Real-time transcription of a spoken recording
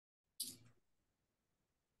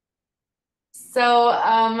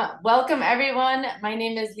Welcome everyone. My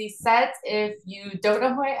name is Lisette. If you don't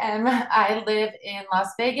know who I am, I live in Las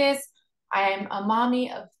Vegas. I'm a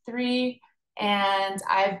mommy of three, and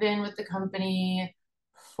I've been with the company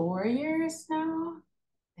 4 years now.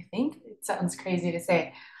 I think it sounds crazy to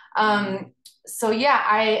say.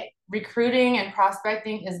 I recruiting and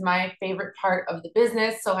prospecting is my favorite part of the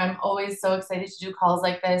business. So I'm always so excited to do calls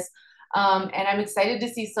like this. And I'm excited to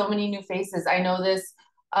see so many new faces. I know this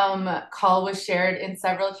call was shared in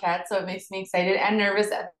several chats, so it makes me excited and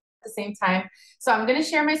nervous at the same time. So I'm going to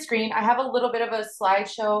share my screen. I have a little bit of a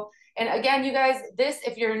slideshow. And again, you guys, this,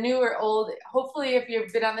 if you're new or old, hopefully if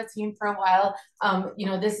you've been on the team for a while,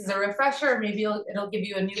 this is a refresher. Maybe it'll give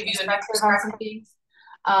you a new perspective on some things.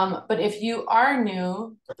 But if you are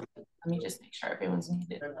new, let me just make sure everyone's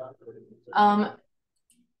muted.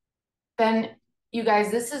 Then you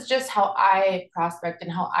guys, this is just how I prospect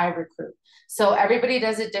and how I recruit. So everybody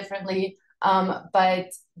does it differently. But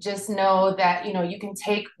just know that, you can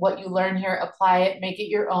take what you learn here, apply it, make it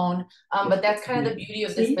your own. But that's kind of the beauty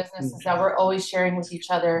of this business, is that we're always sharing with each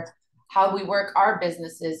other how we work our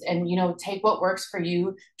businesses, and, take what works for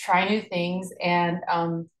you, try new things, and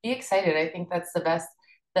be excited. I think that's the best,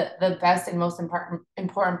 the best and most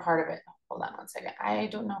important part of it. Hold on one second. I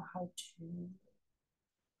don't know how to.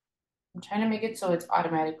 I'm trying to make it so it's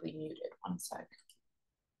automatically muted. One sec.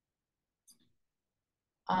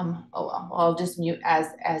 Oh well, I'll just mute as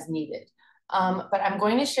needed. But I'm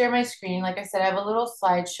going to share my screen. Like I said, I have a little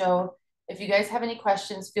slideshow. If you guys have any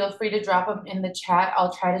questions, feel free to drop them in the chat.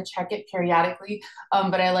 I'll try to check it periodically.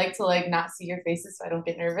 But I like to not see your faces so I don't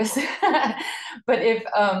get nervous. But if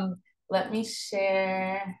let me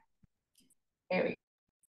share. Here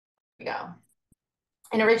we go.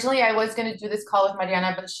 And originally I was going to do this call with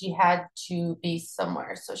Mariana, but she had to be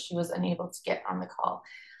somewhere, so she was unable to get on the call.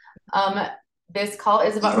 This call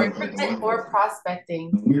is about recruitment or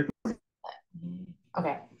prospecting.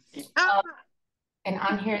 Okay. And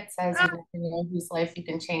on here it says, you never know whose life you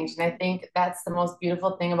can change. And I think that's the most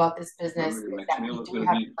beautiful thing about this business, is that we do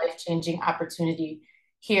have life-changing opportunity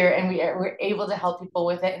here, and we're able to help people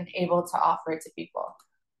with it and able to offer it to people.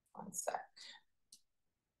 One sec.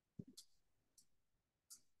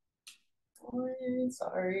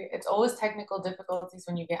 Sorry, it's always technical difficulties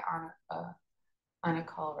when you get on a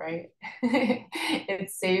call, right? They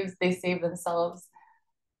save themselves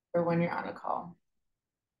for when you're on a call.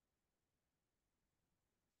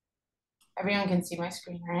 Everyone can see my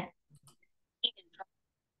screen, right?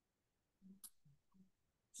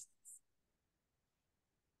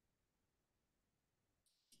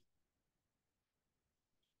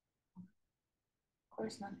 Of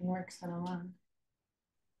course, nothing works when I'm on.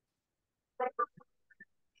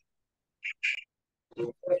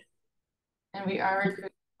 And we are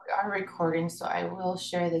recording, so I will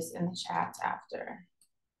share this in the chat after.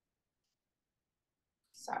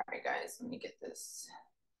 Sorry, guys, let me get this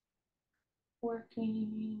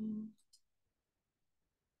working.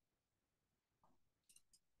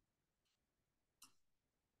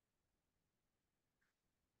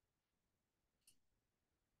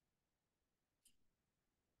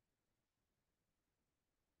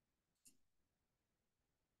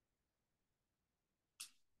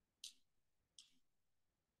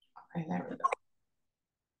 Okay, there we go.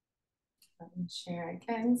 Let me share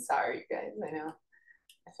again. Sorry, guys, I know.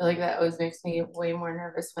 I feel like that always makes me way more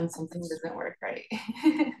nervous when something doesn't work right.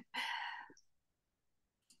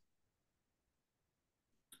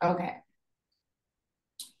 Okay,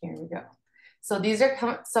 here we go. So these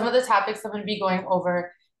are some of the topics I'm going to be going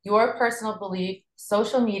over: your personal belief,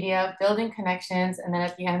 social media, building connections, and then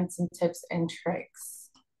at the end, some tips and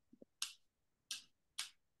tricks.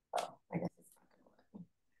 Oh, I guess it's not going to let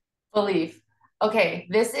me. Belief. Okay,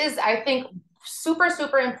 this is, I think, super,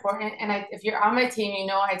 super important. And if you're on my team,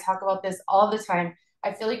 I talk about this all the time.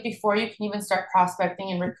 I feel like before you can even start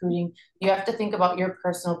prospecting and recruiting, you have to think about your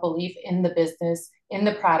personal belief in the business, in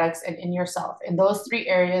the products, and in yourself. And those three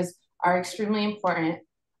areas are extremely important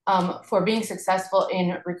for being successful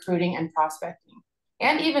in recruiting and prospecting,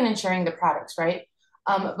 and even in sharing the products, right?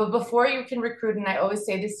 But before you can recruit, and I always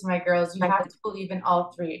say this to my girls, you have to believe in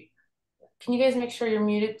all three. Can you guys make sure you're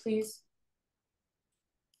muted, please?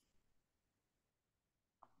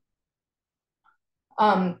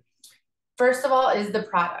 First of all is the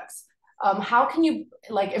products. How can you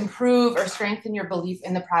improve or strengthen your belief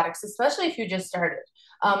in the products, especially if you just started?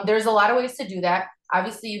 There's a lot of ways to do that.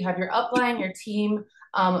 Obviously, you have your upline, your team,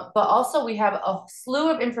 but also we have a slew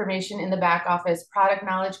of information in the back office, product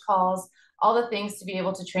knowledge calls, all the things to be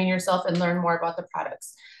able to train yourself and learn more about the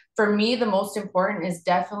products. For me, the most important is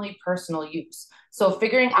definitely personal use. So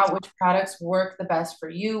figuring out which products work the best for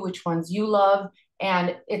you, which ones you love,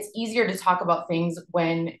 and it's easier to talk about things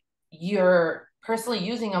when you're personally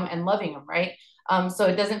using them and loving them, right? So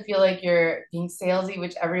it doesn't feel like you're being salesy,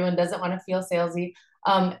 which everyone doesn't want to feel salesy.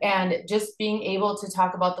 And just being able to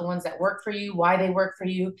talk about the ones that work for you, why they work for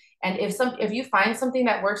you, and if you find something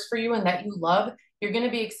that works for you and that you love, you're going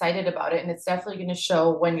to be excited about it, and it's definitely going to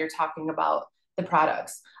show when you're talking about the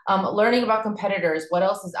products. Learning about competitors, what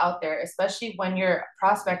else is out there, especially when you're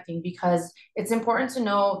prospecting, because it's important to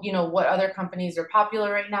know, what other companies are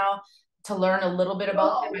popular right now, to learn a little bit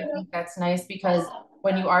about them. I think that's nice because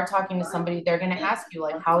when you are talking to somebody, they're going to ask you,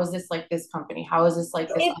 like, how is this like this company? How is this like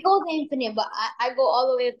this? It goes infinite, but I go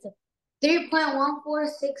all the way up to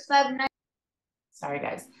 3.14659. Sorry,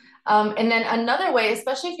 guys. And then another way,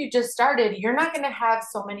 especially if you just started, you're not going to have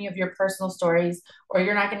so many of your personal stories, or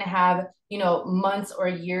you're not going to have, months or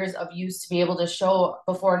years of use to be able to show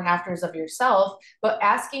before and afters of yourself. But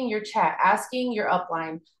asking your chat, asking your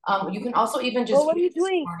upline, you can also even Well, just what are you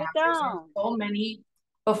doing? before and Sit afters. There's down. so many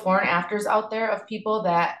before and afters out there of people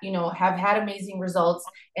that have had amazing results,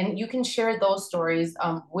 and you can share those stories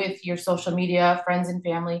with your social media friends and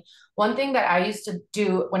family. One thing that I used to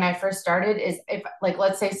do when I first started is, if, like,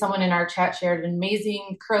 let's say someone in our chat shared an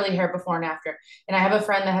amazing curly hair before and after, and I have a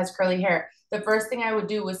friend that has curly hair, the first thing I would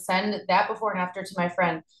do was send that before and after to my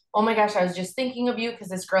friend. Oh my gosh, I was just thinking of you because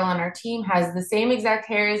this girl on our team has the same exact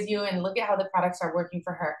hair as you, and look at how the products are working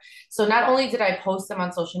for her. So not only did I post them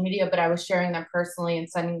on social media, but I was sharing them personally and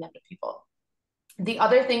sending them to people. The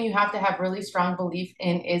other thing you have to have really strong belief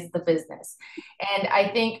in is the business. And I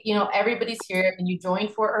think, everybody's here and you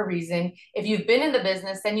joined for a reason. If you've been in the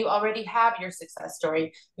business, then you already have your success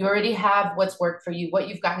story. You already have what's worked for you, what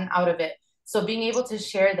you've gotten out of it. So being able to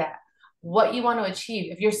share that, what you want to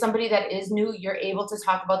achieve. If you're somebody that is new, you're able to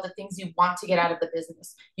talk about the things you want to get out of the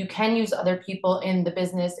business. You can use other people in the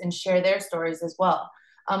business and share their stories as well.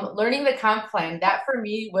 Learning the comp plan, that for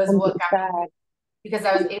me was what got me, because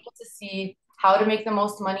I was able to see how to make the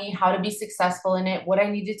most money, how to be successful in it, what I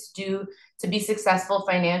needed to do to be successful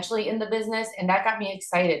financially in the business. And that got me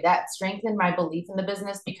excited. That strengthened my belief in the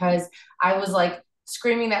business because I was like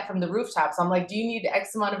screaming that from the rooftops. I'm like, do you need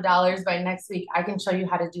X amount of dollars by next week? I can show you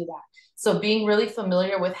how to do that. So being really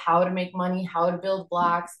familiar with how to make money, how to build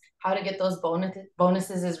blocks, how to get those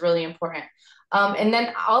bonuses is really important. And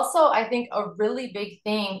then also, I think a really big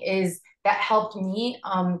thing is that helped me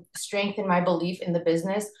strengthen my belief in the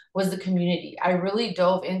business was the community. I really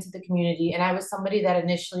dove into the community, and I was somebody that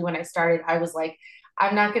initially, when I started, I was like,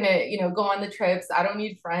 I'm not gonna, go on the trips. I don't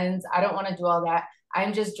need friends. I don't want to do all that.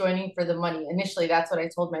 I'm just joining for the money. Initially, that's what I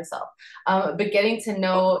told myself. But getting to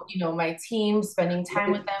know, my team, spending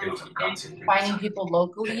time with them, and finding people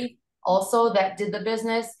locally also that did the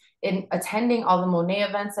business, in attending all the Monet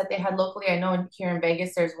events that they had locally. I know here in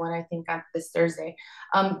Vegas, there's one, I think, on this Thursday.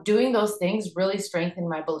 Doing those things really strengthened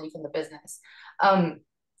my belief in the business. And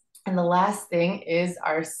the last thing is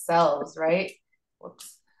ourselves, right?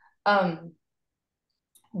 Whoops.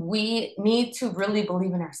 We need to really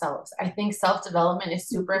believe in ourselves. I think self-development is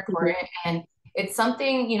super important, and it's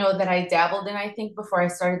something, that I dabbled in, I think, before I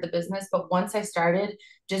started the business. But once I started,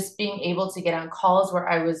 just being able to get on calls where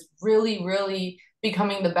I was really, really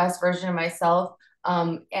becoming the best version of myself,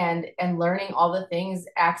 and learning all the things,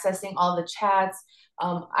 accessing all the chats.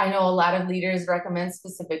 I know a lot of leaders recommend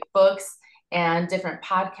specific books and different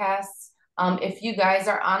podcasts. If you guys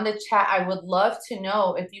are on the chat, I would love to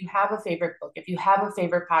know if you have a favorite book, if you have a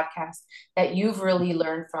favorite podcast that you've really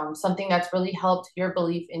learned from, something that's really helped your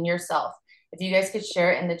belief in yourself. If you guys could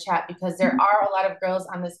share it in the chat, because there are a lot of girls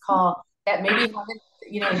on this call that maybe haven't,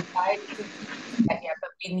 dived into that yet, but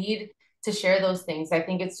we need to share those things. I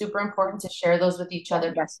think it's super important to share those with each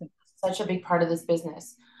other because it's such a big part of this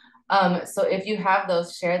business. So if you have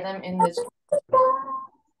those, share them in the.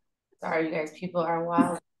 Sorry, you guys, people are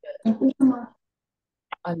wild.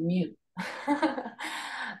 Unmute.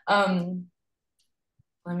 um,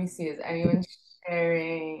 Let me see. Is anyone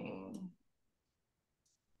sharing?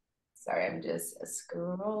 Sorry, I'm just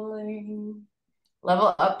scrolling.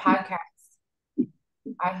 Level Up Podcast.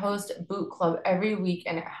 I host Boot Club every week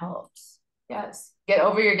and it helps. Yes. Get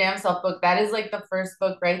Over Your Damn Self book. That is like the first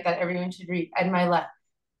book, right? That everyone should read. Ed Mylett,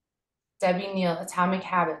 Debbie Neal, Atomic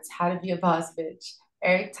Habits, How to Be a Boss Bitch,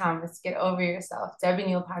 Eric Thomas, Get Over Yourself, Debbie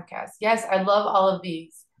Neal podcast. Yes, I love all of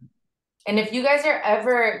these. And if you guys are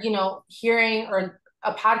ever, hearing or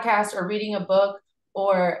a podcast or reading a book,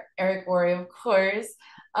 or Eric Worre, of course,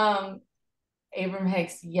 Abraham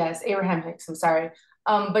Hicks, yes, Abraham Hicks, I'm sorry.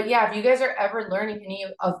 But yeah, if you guys are ever learning any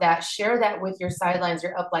of that, share that with your sidelines,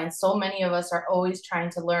 your uplines. So many of us are always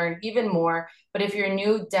trying to learn even more. But if you're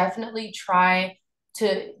new, definitely try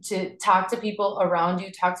to talk to people around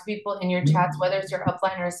you, talk to people in your chats, whether it's your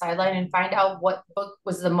upline or a sideline, and find out what book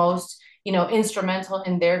was the most, instrumental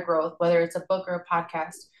in their growth, whether it's a book or a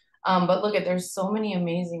podcast. But look at, there's so many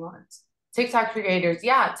amazing ones. TikTok creators,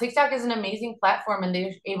 yeah, TikTok is an amazing platform, and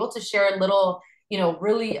they're able to share little,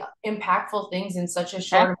 really impactful things in such a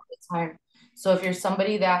short ¿Eh? amount of time. So if you're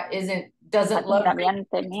somebody that doesn't Aquí love también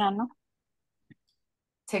tenía, ¿no?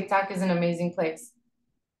 TikTok is an amazing place.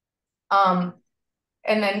 And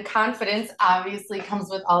then confidence obviously comes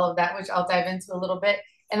with all of that, which I'll dive into a little bit.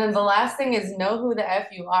 And then the last thing is know who the F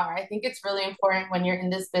you are. I think it's really important when you're in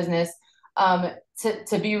this business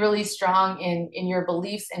to be really strong in your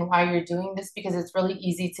beliefs and why you're doing this, because it's really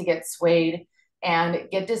easy to get swayed and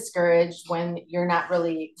get discouraged when you're not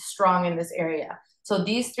really strong in this area. So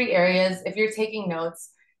these three areas, if you're taking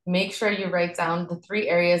notes, make sure you write down the three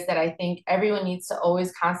areas that I think everyone needs to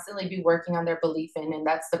always constantly be working on their belief in, and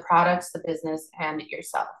that's the products, the business, and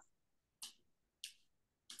yourself.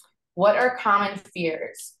 What are common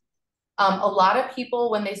fears? A lot of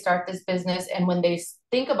people, when they start this business and when they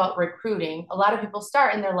think about recruiting, a lot of people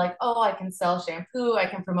start and they're like, oh, I can sell shampoo, I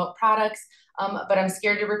can promote products, but I'm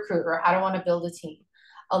scared to recruit, or I don't want to build a team.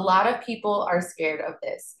 A lot of people are scared of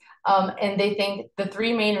this. And they think the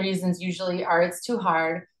three main reasons usually are it's too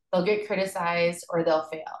hard, they'll get criticized, or they'll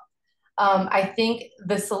fail. I think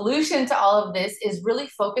the solution to all of this is really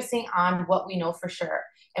focusing on what we know for sure.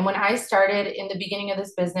 And when I started in the beginning of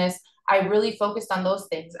this business, I really focused on those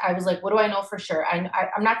things. I was like, what do I know for sure? I'm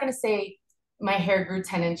not going to say my hair grew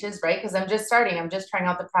 10 inches, right? Because I'm just starting. I'm just trying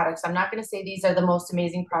out the products. I'm not going to say these are the most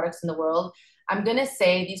amazing products in the world. I'm going to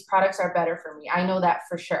say these products are better for me. I know that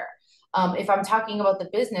for sure. If I'm talking about the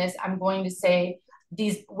business, I'm going to say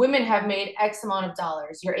these women have made X amount of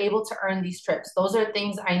dollars. You're able to earn these trips. Those are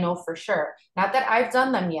things I know for sure. Not that I've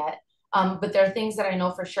done them yet, but they're things that I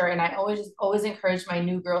know for sure. And I always encourage my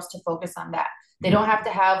new girls to focus on that. They don't have to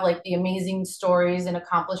have like the amazing stories and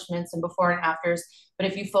accomplishments and before and afters, but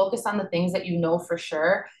if you focus on the things that you know for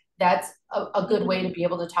sure, that's a good way to be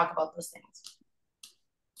able to talk about those things.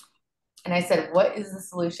 And I said, what is the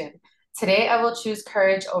solution? Today, I will choose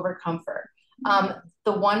courage over comfort.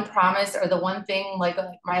 The one promise, or the one thing, like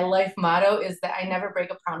my life motto, is that I never break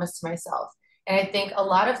a promise to myself. And I think a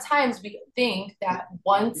lot of times we think that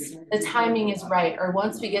once the timing is right, or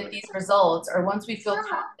once we get these results, or once we feel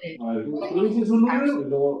confident.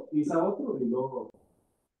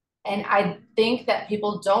 And I think that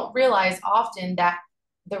people don't realize often that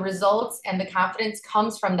the results and the confidence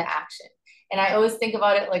comes from the action. And I always think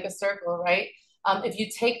about it like a circle, right? If you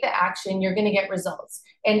take the action, you're going to get results.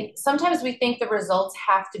 And sometimes we think the results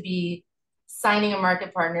have to be signing a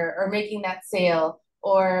market partner or making that sale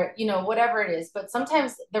or, whatever it is. But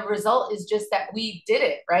sometimes the result is just that we did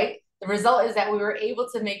it, right? The result is that we were able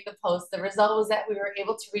to make the post. The result was that we were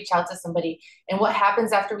able to reach out to somebody. And what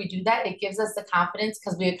happens after we do that? It gives us the confidence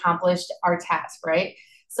because we accomplished our task, right?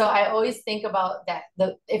 So I always think about that.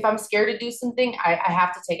 If I'm scared to do something, I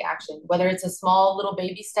have to take action, whether it's a small little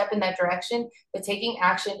baby step in that direction, but taking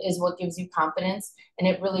action is what gives you confidence, and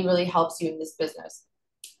it really, really helps you in this business.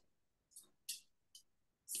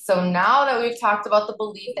 So now that we've talked about the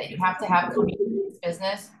belief that you have to have coming into this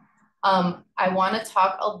business, I want to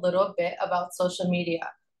talk a little bit about social media.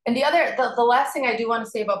 And the last thing I do want to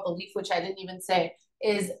say about belief, which I didn't even say,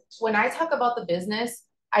 is when I talk about the business,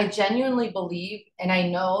 I genuinely believe and I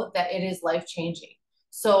know that it is life-changing.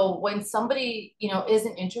 So when somebody,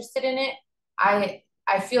 isn't interested in it, I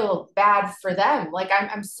feel bad for them. Like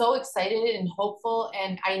I'm so excited and hopeful,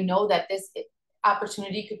 and I know that this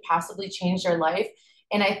opportunity could possibly change their life.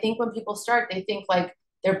 And I think when people start, they think like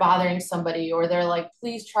they're bothering somebody, or they're like,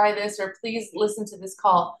 please try this, or please listen to this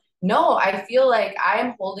call. No, I feel like I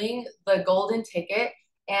am holding the golden ticket.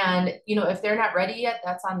 And, if they're not ready yet,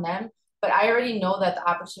 that's on them. But I already know that the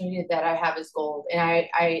opportunity that I have is gold. And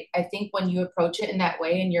I think when you approach it in that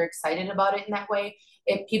way and you're excited about it in that way,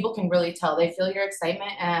 people can really tell. They feel your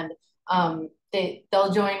excitement, and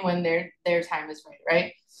they'll join when their time is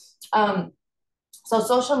right, right? So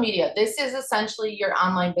social media, this is essentially your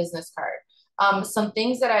online business card. Some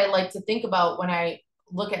things that I like to think about when I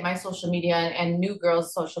look at my social media and new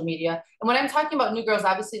girls' social media. And when I'm talking about new girls,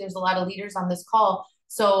 obviously there's a lot of leaders on this call.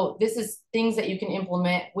 So this is things that you can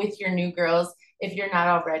implement with your new girls if you're not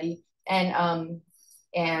already. And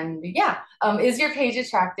yeah, is your page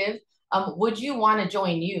attractive? Would you want to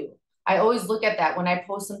join you? I always look at that when I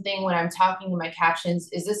post something, when I'm talking to my captions.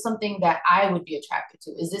 Is this something that I would be attracted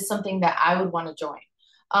to? Is this something that I would want to join?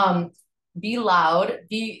 Be loud.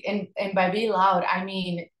 And by be loud, I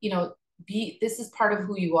mean, this is part of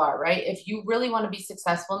who you are, right? If you really want to be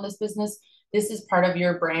successful in this business, This is part of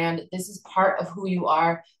your brand. This is part of who you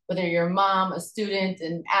are, whether you're a mom, a student,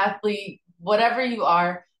 an athlete, whatever you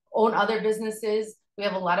are, own other businesses. We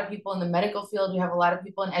have a lot of people in the medical field. We have a lot of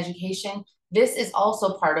people in education. This is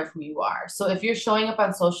also part of who you are. So if you're showing up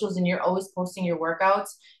on socials and you're always posting your workouts,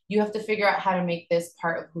 you have to figure out how to make this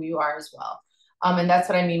part of who you are as well. And that's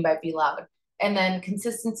what I mean by be loud. And then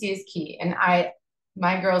consistency is key. And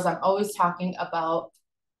my girls, I'm always talking about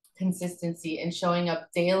consistency and showing up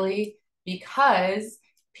daily because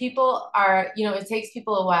people are, it takes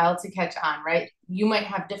people a while to catch on, right? You might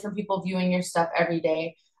have different people viewing your stuff every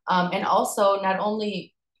day. And also not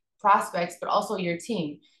only prospects, but also your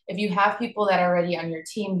team. If you have people that are already on your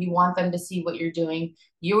team, you want them to see what you're doing.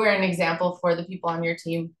 You are an example for the people on your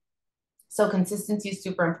team. So consistency is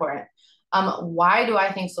super important. Why do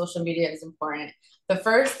I think social media is important? The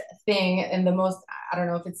first thing and the most, I don't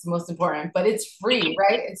know if it's the most important, but it's free,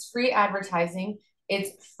 right? It's free advertising.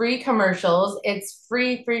 It's free commercials. It's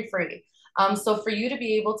free, free, free. So for you to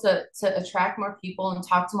be able to attract more people and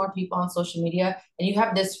talk to more people on social media, and you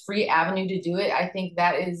have this free avenue to do it, I think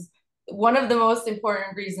that is one of the most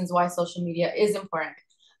important reasons why social media is important.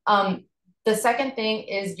 The second thing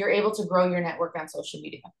is you're able to grow your network on social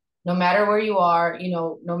media. No matter where you are,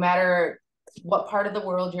 no matter what part of the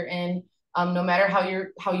world you're in, no matter how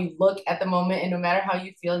you look at the moment, and no matter how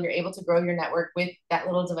you feel, you're able to grow your network with that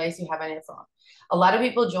little device you have on your phone. A lot of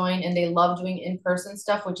people join and they love doing in-person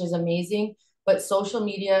stuff, which is amazing. But social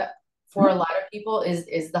media for a lot of people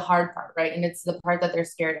is the hard part, right? And it's the part that they're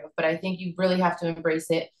scared of. But I think you really have to embrace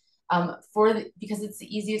it because it's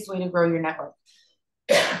the easiest way to grow your network.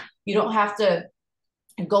 You don't have to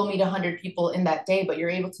go meet 100 people in that day, but you're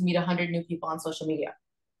able to meet 100 new people on social media.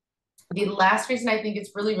 The last reason I think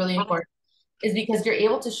it's really, really important is because you're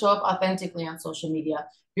able to show up authentically on social media.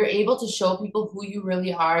 You're able to show people who you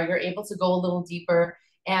really are. You're able to go a little deeper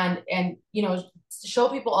and show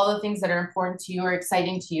people all the things that are important to you or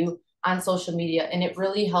exciting to you on social media. And it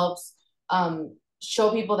really helps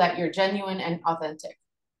show people that you're genuine and authentic.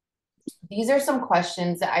 These are some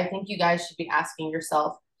questions that I think you guys should be asking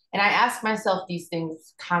yourself. And I ask myself these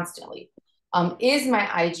things constantly. Is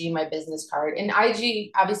my IG my business card? And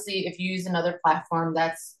IG, obviously, if you use another platform,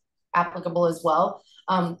 that's applicable as well.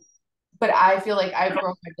 But I feel like I've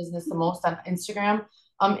grown my business the most on Instagram.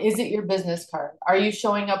 Is it your business card? Are you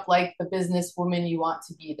showing up like the businesswoman you want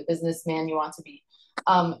to be, the businessman you want to be?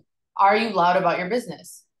 Are you loud about your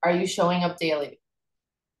business? Are you showing up daily?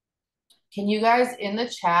 Can you guys in the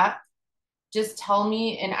chat just tell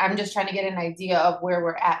me, and I'm just trying to get an idea of where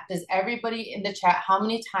we're at. Does everybody in the chat, how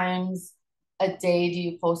many times a day do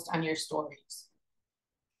you post on your stories?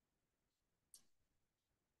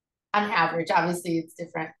 On average, obviously it's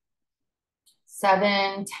different.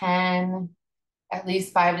 7, 10, at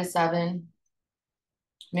least 5 to 7,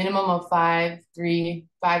 minimum of 5, 3,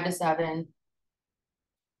 5 to 7,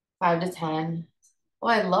 5 to 10. Oh,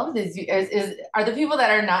 I love this. Are the people that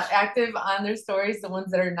are not active on their stories the ones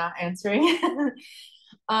that are not answering?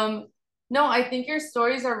 No, I think your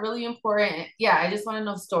stories are really important. Yeah, I just want to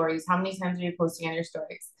know stories. How many times are you posting on your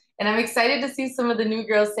stories? And I'm excited to see some of the new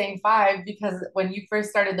girls saying 5 because when you first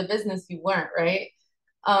started the business, you weren't, right?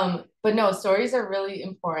 But no, stories are really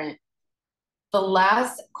important. The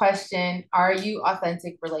last question, are you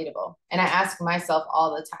authentic, relatable? And I ask myself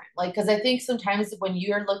all the time, like, because I think sometimes when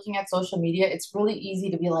you're looking at social media, it's really easy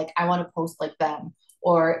to be like, I want to post like them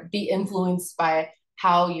or be influenced by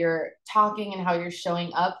how you're talking and how you're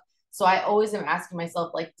showing up. So I always am asking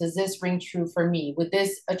myself, like, does this ring true for me? Would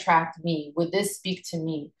this attract me? Would this speak to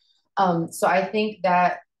me? So I think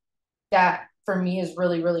that for me is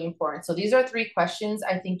really, really important. So these are 3 questions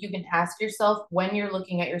I think you can ask yourself when you're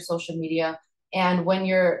looking at your social media and when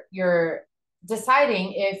you're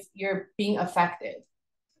deciding if you're being effective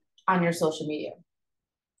on your social media.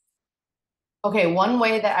 Okay, one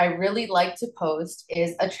way that I really like to post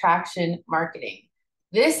is attraction marketing.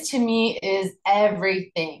 This to me is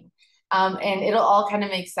everything. And it'll all kind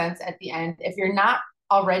of make sense at the end. If you're not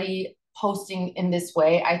already posting in this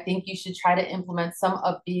way, I think you should try to implement some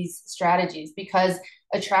of these strategies because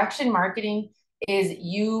attraction marketing is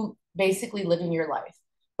you basically living your life,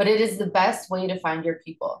 but it is the best way to find your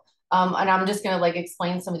people. And I'm just going to like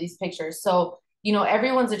explain some of these pictures. So,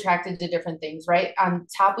 everyone's attracted to different things, right? On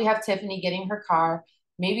top, we have Tiffany getting her car.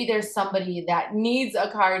 Maybe there's somebody that needs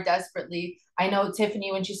a car desperately. I know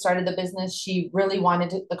Tiffany, when she started the business, she really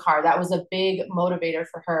wanted the car. That was a big motivator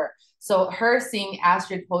for her. So her seeing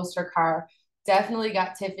Astrid post her car definitely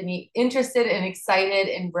got Tiffany interested and excited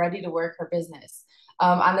and ready to work her business.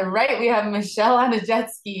 On the right, we have Michelle on a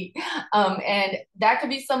jet ski. And that could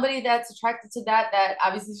be somebody that's attracted to that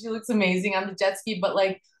obviously she looks amazing on the jet ski, but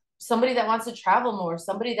like somebody that wants to travel more,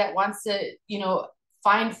 somebody that wants to,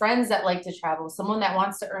 find friends that like to travel, someone that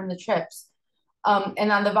wants to earn the trips.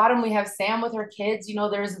 And on the bottom, we have Sam with her kids.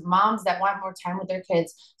 There's moms that want more time with their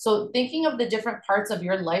kids. So thinking of the different parts of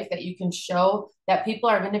your life that you can show that people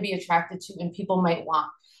are going to be attracted to and people might want.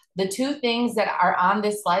 The two things that are on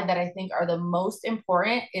this slide that I think are the most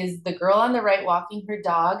important is the girl on the right walking her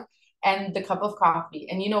dog and the cup of coffee.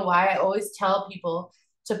 And you know why? I always tell people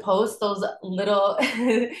to post those little,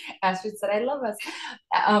 Astrid said, I love us,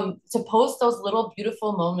 to post those little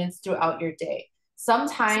beautiful moments throughout your day.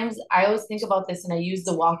 Sometimes I always think about this and I use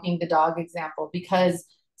the walking the dog example because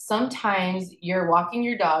sometimes you're walking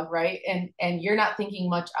your dog, right? And you're not thinking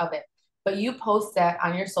much of it, but you post that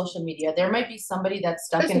on your social media. There might be somebody that's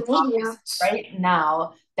stuck in office right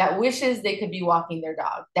now that wishes they could be walking their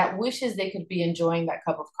dog, that wishes they could be enjoying that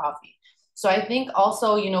cup of coffee. So I think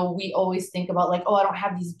also, we always think about like, oh, I don't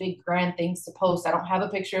have these big grand things to post. I don't have a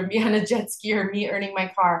picture of me on a jet ski or me earning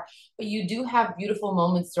my car, but you do have beautiful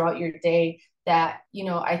moments throughout your day that,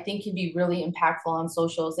 I think can be really impactful on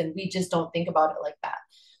socials, and we just don't think about it like that.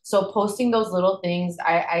 So posting those little things,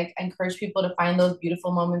 I encourage people to find those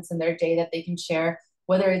beautiful moments in their day that they can share,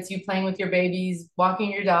 whether it's you playing with your babies,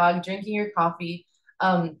 walking your dog, drinking your coffee.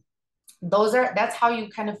 That's how you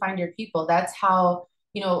kind of find your people. That's how,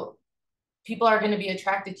 people are going to be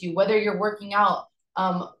attracted to you, whether you're working out,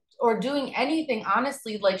 or doing anything,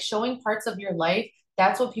 honestly, like showing parts of your life.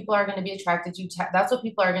 That's what people are going to be attracted to. That's what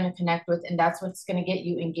people are going to connect with. And that's what's going to get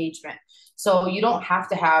you engagement. So you don't have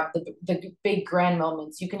to have the big grand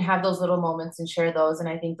moments. You can have those little moments and share those. And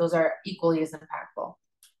I think those are equally as impactful.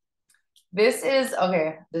 This is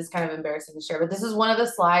okay. This is kind of embarrassing to share, but this is one of the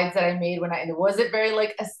slides that I made and it wasn't very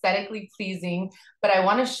like aesthetically pleasing, but I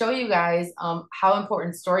want to show you guys how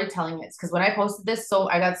important storytelling is. Because when I posted this, so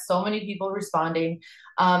I got so many people responding,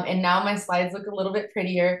 and now my slides look a little bit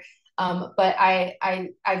prettier. But I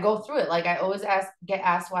go through it. Like I always get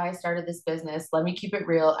asked why I started this business. Let me keep it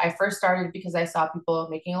real. I first started because I saw people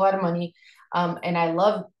making a lot of money, and I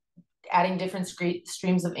love adding different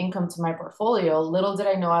streams of income to my portfolio. Little did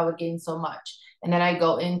I know I would gain so much. And then I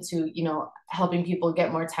go into, helping people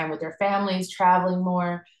get more time with their families, traveling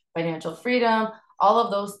more, financial freedom, all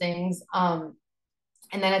of those things.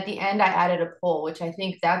 And then at the end, I added a poll, which I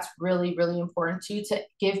think that's really, really important too, to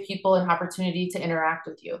give people an opportunity to interact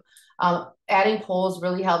with you. Adding polls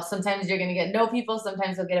really helps. Sometimes you're going to get no people,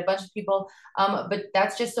 sometimes you'll get a bunch of people, but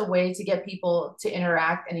that's just a way to get people to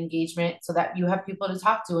interact and engagement so that you have people to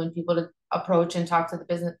talk to and people to approach and talk to the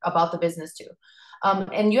business about the business too.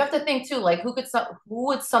 And you have to think too, like who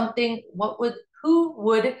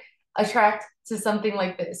would attract to something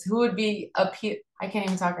like this? Who would be I can't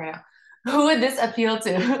even talk right now. Who would this appeal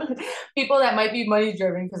to? People that might be money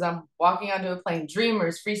driven because I'm walking onto a plane,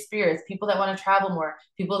 dreamers, free spirits, people that want to travel more,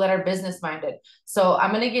 people that are business minded. So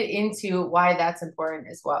I'm going to get into why that's important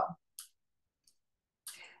as well.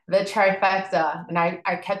 The trifecta. And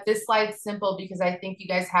I kept this slide simple because I think you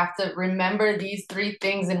guys have to remember these three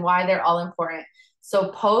things and why they're all important.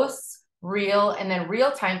 So posts, real, and then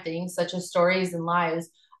real time things such as stories and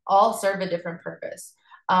lives all serve a different purpose.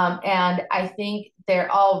 And I think they're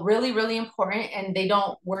all really, really important and they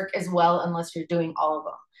don't work as well unless you're doing all of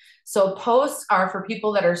them. So posts are for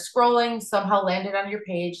people that are scrolling, somehow landed on your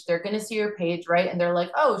page. They're going to see your page, right? And they're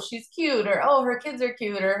like, oh, she's cute, or oh, her kids are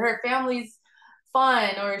cute, or her family's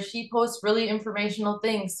fun, or she posts really informational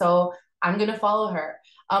things. So I'm going to follow her.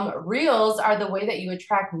 Reels are the way that you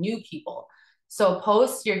attract new people. So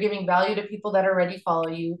posts, you're giving value to people that already follow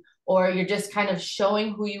you, or you're just kind of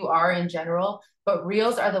showing who you are in general. But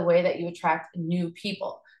reels are the way that you attract new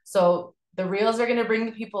people. So the reels are going to bring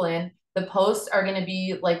the people in. The posts are going to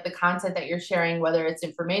be like the content that you're sharing, whether it's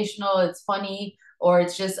informational, it's funny, or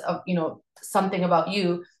it's just something about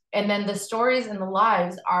you. And then the stories and the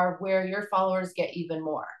lives are where your followers get even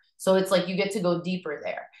more. So it's like you get to go deeper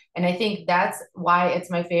there. And I think that's why it's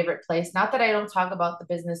my favorite place. Not that I don't talk about the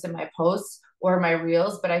business in my posts or my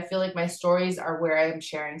reels, but I feel like my stories are where I'm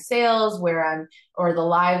sharing sales, or the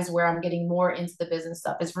lives where I'm getting more into the business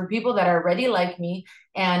stuff. It's for people that are already like me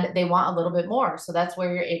and they want a little bit more. So that's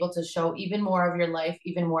where you're able to show even more of your life,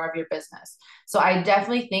 even more of your business. So I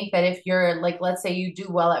definitely think that if you're like, let's say you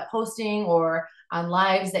do well at posting or on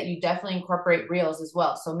lives, that you definitely incorporate reels as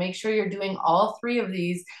well. So make sure you're doing all three of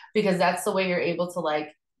these because that's the way you're able to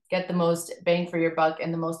like get the most bang for your buck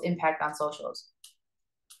and the most impact on socials.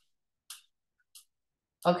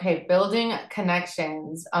 Okay, building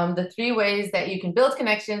connections. The three ways that you can build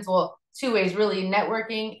connections, well, two ways really,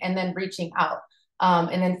 networking and then reaching out.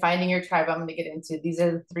 And then finding your tribe, I'm going to get into. These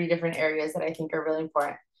are the three different areas that I think are really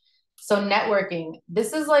important. So networking,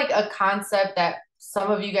 this is like a concept that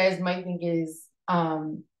some of you guys might think is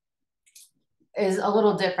a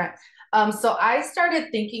little different. So I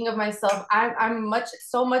started thinking of myself. I'm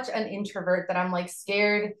so much an introvert that I'm like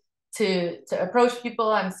scared to approach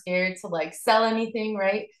people. I'm scared to like sell anything,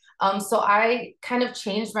 right? So I kind of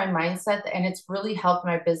changed my mindset, and it's really helped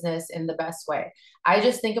my business in the best way. I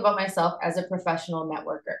just think about myself as a professional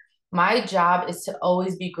networker. My job is to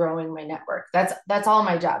always be growing my network. That's all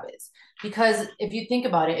my job is. Because if you think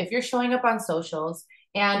about it, if you're showing up on socials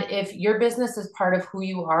and if your business is part of who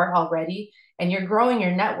you are already, and you're growing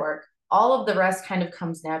your network, all of the rest kind of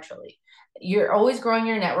comes naturally. You're always growing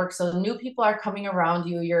your network, so new people are coming around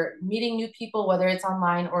you. You're meeting new people, whether it's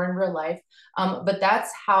online or in real life. But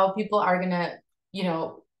that's how people are gonna,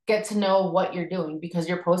 get to know what you're doing because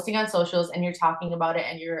you're posting on socials and you're talking about it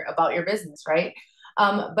and you're about your business, right?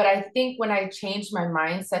 But I think when I changed my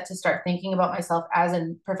mindset to start thinking about myself as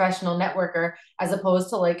a professional networker, as opposed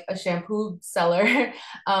to like a shampoo seller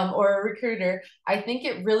or a recruiter, I think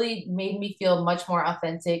it really made me feel much more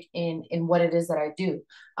authentic in what it is that I do.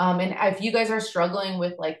 And if you guys are struggling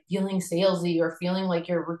with like feeling salesy or feeling like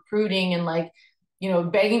you're recruiting and like,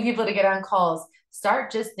 begging people to get on calls,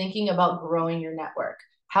 start just thinking about growing your network.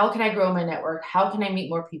 How can I grow my network? How can I meet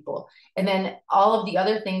more people? And then all of the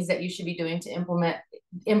other things that you should be doing to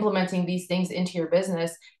implementing these things into your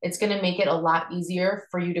business, it's going to make it a lot easier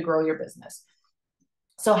for you to grow your business.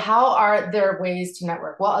 So how are there ways to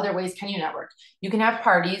network? What other ways can you network? You can have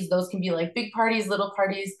parties. Those can be like big parties, little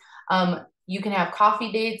parties. You can have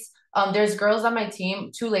coffee dates. There's girls on my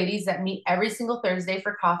team, two ladies that meet every single Thursday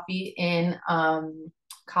for coffee in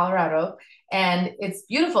Colorado. And it's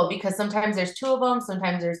beautiful because sometimes there's two of them,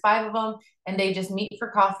 sometimes there's five of them, and they just meet for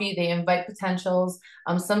coffee. They invite potentials.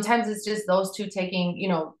 Sometimes it's just those two taking,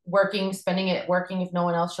 working, spending it working if no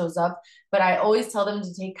one else shows up. But I always tell them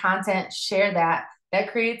to take content, share that.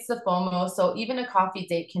 That creates the FOMO. So even a coffee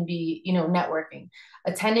date can be, networking,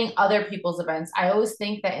 attending other people's events. I always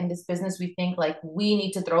think that in this business, we think like we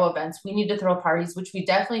need to throw events, we need to throw parties, which we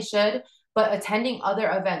definitely should, but attending other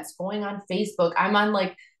events, going on Facebook.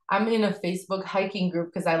 I'm in a Facebook hiking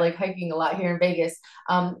group because I like hiking a lot here in Vegas.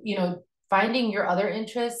 Finding your other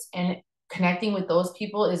interests and connecting with those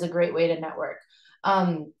people is a great way to network.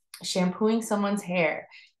 Shampooing someone's hair.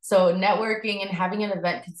 So networking and having an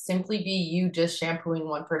event could simply be you just shampooing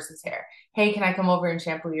one person's hair. Hey, can I come over and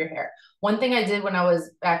shampoo your hair? One thing I did when I was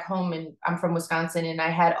back home, and I'm from Wisconsin, and I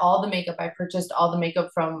had all the makeup. I purchased all the makeup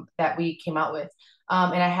from that we came out with.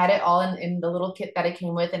 And I had it all in the little kit that it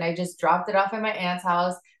came with, and I just dropped it off at my aunt's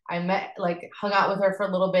house. I hung out with her for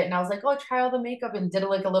a little bit, and I was like, oh, try all the makeup, and did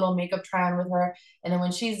like a little makeup try on with her. And then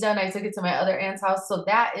when she's done, I took it to my other aunt's house. So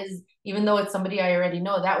that is, even though it's somebody I already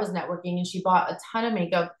know, that was networking, and she bought a ton of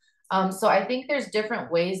makeup. So I think there's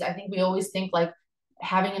different ways. I think we always think like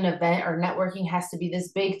having an event or networking has to be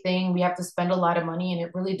this big thing. We have to spend a lot of money, and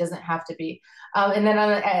it really doesn't have to be. And then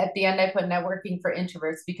at the end, I put networking for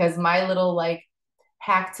introverts because my little like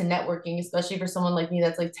hack to networking, especially for someone like me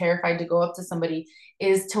that's like terrified to go up to somebody,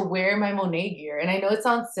 is to wear my Monet gear. And I know it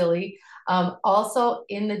sounds silly. Also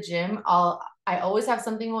in the gym, I always have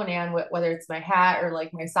something Monet on, whether it's my hat or like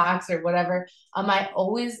my socks or whatever. I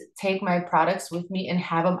always take my products with me and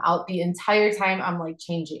have them out the entire time I'm like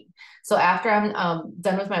changing. So after I'm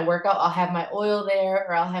done with my workout, I'll have my oil there,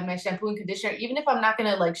 or I'll have my shampoo and conditioner. Even if I'm not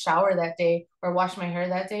gonna like shower that day or wash my hair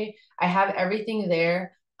that day, I have everything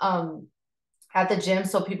there. At the gym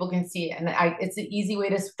so people can see it. And it's an easy way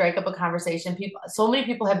to strike up a conversation. So many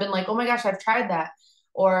people have been like, oh my gosh, I've tried that.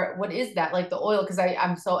 Or what is that? Like the oil, because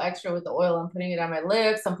I'm so extra with the oil. I'm putting it on my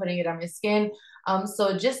lips, I'm putting it on my skin.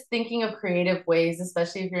 So just thinking of creative ways,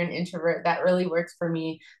 especially if you're an introvert, that really works for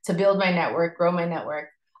me to build my network, grow my network.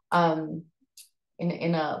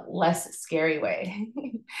 In a less scary way.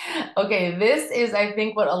 Okay, this is, I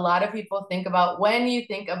think, what a lot of people think about when you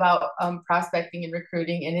think about prospecting and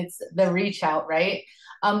recruiting, and it's the reach out, right?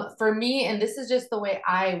 For me, and this is just the way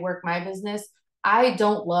I work my business, I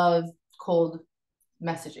don't love cold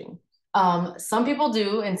messaging. Some people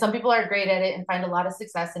do, and some people are great at it and find a lot of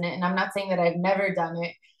success in it. And I'm not saying that I've never done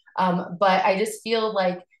it, but I just feel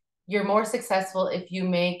like you're more successful if you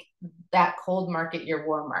make that cold market your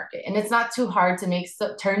warm market. And it's not too hard to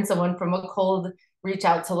turn someone from a cold reach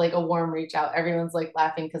out to like a warm reach out. Everyone's like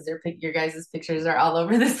laughing because your guys' pictures are all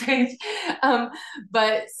over this page.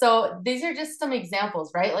 But so these are just some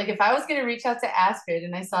examples, right? Like if I was going to reach out to Astrid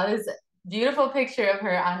and I saw this beautiful picture of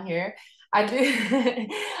her on here, I'd be,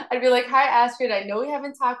 I'd be like, hi, Astrid. I know we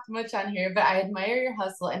haven't talked much on here, but I admire your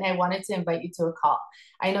hustle and I wanted to invite you to a call.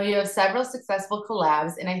 I know you have several successful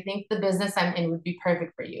collabs, and I think the business I'm in would be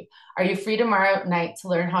perfect for you. Are you free tomorrow night to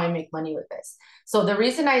learn how I make money with this? So the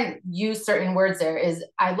reason I use certain words there is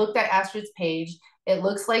I looked at Astrid's page. It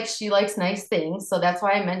looks like she likes nice things. So that's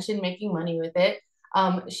why I mentioned making money with it.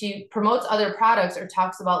 She promotes other products or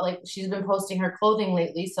talks about like she's been posting her clothing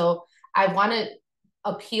lately. So I want to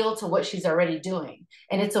appeal to what she's already doing.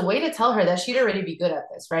 And it's a way to tell her that she'd already be good at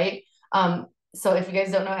this, right? So if you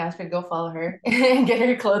guys don't know Astrid, go follow her and get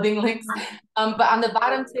her clothing links. But on the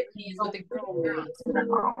bottom tip, he's with a group of girls.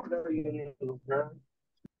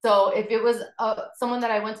 So if it was someone that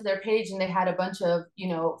I went to their page and they had a bunch of,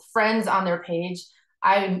 friends on their page,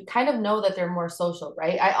 I kind of know that they're more social,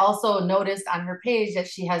 right? I also noticed on her page that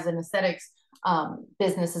she has an aesthetics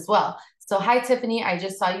business as well. So, hi, Tiffany. I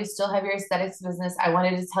just saw you still have your aesthetics business. I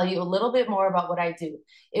wanted to tell you a little bit more about what I do.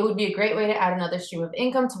 It would be a great way to add another stream of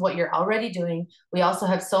income to what you're already doing. We also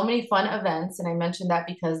have so many fun events. And I mentioned that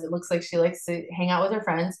because it looks like she likes to hang out with her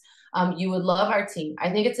friends. You would love our team.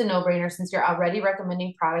 I think it's a no-brainer since you're already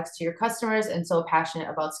recommending products to your customers and so passionate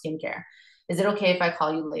about skincare. Is it okay if I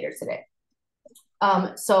call you later today?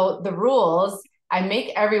 So the rules, I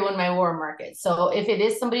make everyone my warm market. So if it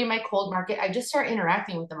is somebody in my cold market, I just start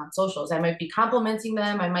interacting with them on socials. I might be complimenting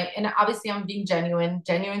them. And obviously I'm being genuine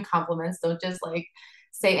compliments. Don't just like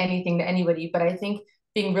say anything to anybody. But I think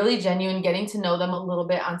being really genuine, getting to know them a little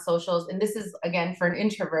bit on socials. And this is again for an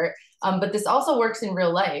introvert, but this also works in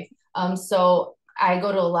real life. So I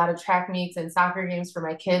go to a lot of track meets and soccer games for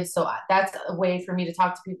my kids. So that's a way for me to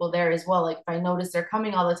talk to people there as well. Like if I notice they're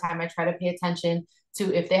coming all the time, I try to pay attention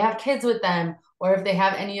to if they have kids with them or if they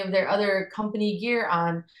have any of their other company gear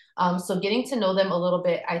on. So getting to know them a little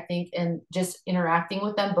bit, I think, and just interacting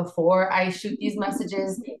with them before I shoot these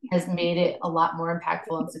messages has made it a lot more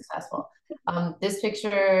impactful and successful. This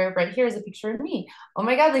picture right here is a picture of me. Oh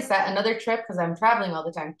my God, Lisa, another trip because I'm traveling all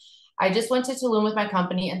the time. I just went to Tulum with my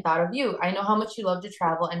company and thought of you. I know how much you love to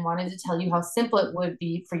travel and wanted to tell you how simple it would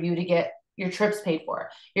be for you to get your trips paid for.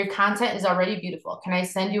 Your content is already beautiful. Can I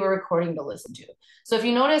send you a recording to listen to? So if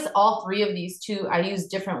you notice all three of these two, I use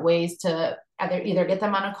different ways to either get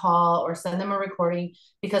them on a call or send them a recording.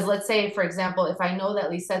 Because let's say, for example, if I know that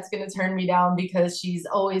Lisette's going to turn me down because she's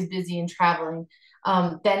always busy and traveling,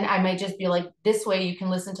 then I might just be like, this way you can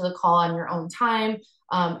listen to the call on your own time.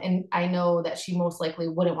 And I know that she most likely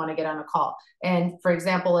wouldn't want to get on a call. And for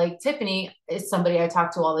example, like Tiffany is somebody I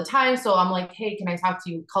talk to all the time. So I'm like, hey, can I talk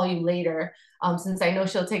to you, call you later? Since I know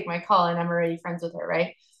she'll take my call and I'm already friends with her,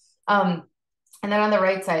 right? Um, and then on the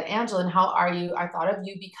right side, Angeline, how are you? I thought of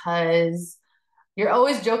you because you're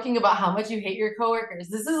always joking about how much you hate your coworkers.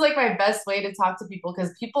 This is like my best way to talk to people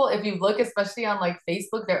because people, if you look, especially on like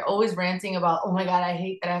Facebook, they're always ranting about, oh my God, I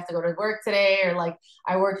hate that I have to go to work today, or like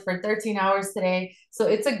I worked for 13 hours today. So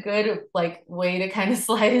it's a good like way to kind of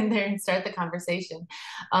slide in there and start the conversation.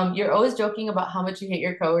 You're always joking about how much you hate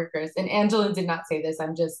your coworkers. And Angela did not say this.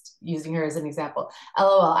 I'm just using her as an example.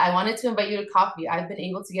 LOL, I wanted to invite you to coffee. I've been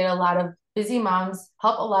able to get a lot of busy moms,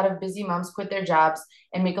 help a lot of busy moms quit their jobs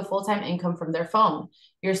and make a full-time income from their phone.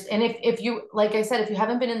 And if you, like I said, if you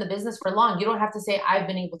haven't been in the business for long, you don't have to say, I've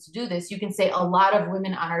been able to do this. You can say a lot of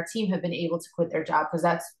women on our team have been able to quit their job because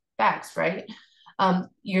that's facts, right?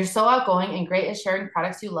 You're so outgoing and great at sharing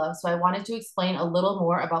products you love. So I wanted to explain a little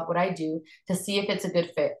more about what I do to see if it's a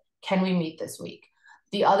good fit. Can we meet this week?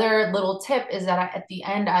 The other little tip is that at the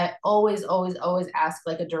end, I always ask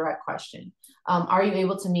like a direct question. Are you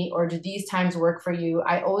able to meet or do these times work for you?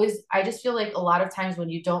 I just feel like a lot of times when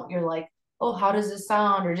you don't, you're like, oh, how does this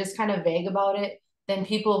sound? Or just kind of vague about it, then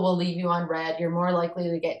people will leave you on red. You're more likely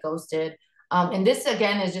to get ghosted. And this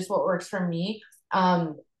again is just what works for me.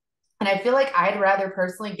 And I feel like I'd rather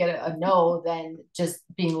personally get a no than just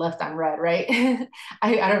being left on red, right?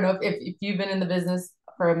 I don't know if you've been in the business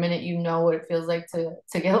for a minute, you know what it feels like to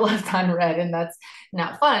get left on red, and that's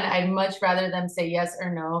not fun. I'd much rather them say yes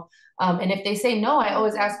or no. And if they say no, I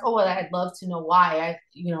always ask, oh, well, I'd love to know why.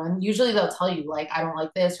 And usually they'll tell you like, I don't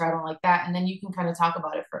like this or I don't like that. And then you can kind of talk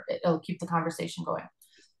about it it'll keep the conversation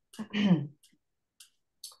going.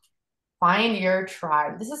 Find your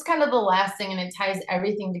tribe. This is kind of the last thing, and it ties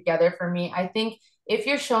everything together for me. I think if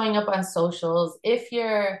you're showing up on socials, if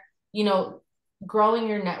you're, you know, growing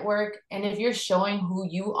your network, and if you're showing who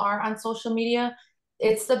you are on social media,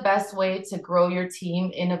 it's the best way to grow your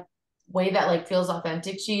team in a way that like feels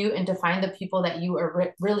authentic to you and to find the people that you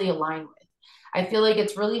are really aligned with. I feel like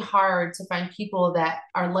it's really hard to find people that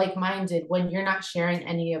are like-minded when you're not sharing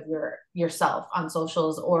any of yourself on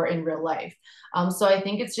socials or in real life. So I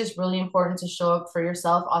think it's just really important to show up for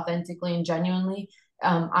yourself authentically and genuinely,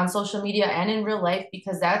 on social media and in real life,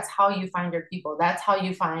 because that's how you find your people. That's how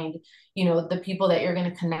you find, the people that you're going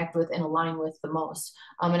to connect with and align with the most.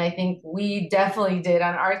 And I think we definitely did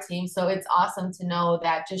on our team. So it's awesome to know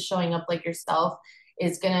that just showing up like yourself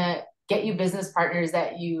is going to get you business partners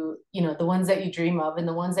that the ones that you dream of and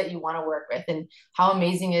the ones that you want to work with. And how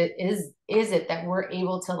amazing is it that we're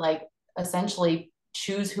able to like essentially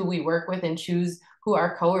choose who we work with and choose who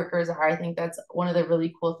our coworkers are. I think that's one of the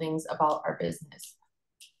really cool things about our business.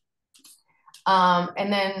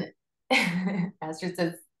 And then Astrid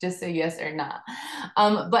says, just say yes or not.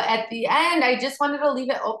 But at the end, I just wanted to leave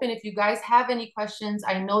it open. If you guys have any questions,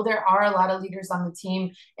 I know there are a lot of leaders on the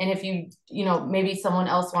team. And if maybe someone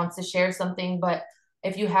else wants to share something, but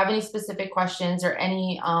if you have any specific questions or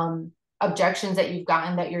any objections that you've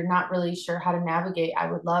gotten that you're not really sure how to navigate,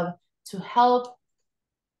 I would love to help.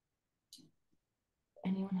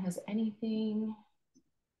 If anyone has anything?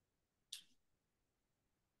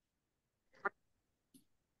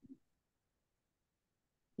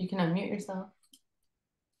 You can unmute yourself.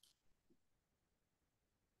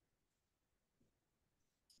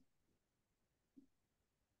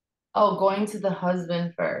 Oh, going to the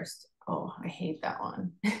husband first. Oh, I hate that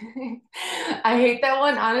one. I hate that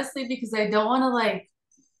one, honestly, because I don't want to like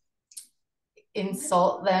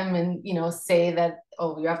insult them and say that,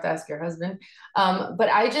 oh, you have to ask your husband. But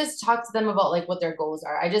I just talk to them about like what their goals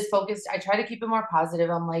are. I try to keep it more positive.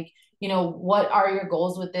 I'm like, what are your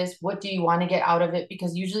goals with this? What do you want to get out of it?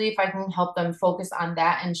 Because usually if I can help them focus on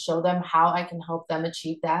that and show them how I can help them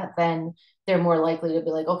achieve that, then they're more likely to be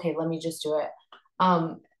like, okay, let me just do it.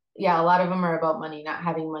 Yeah, a lot of them are about money, not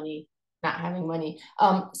having money, not having money.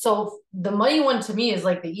 So the money one to me is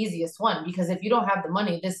like the easiest one, because if you don't have the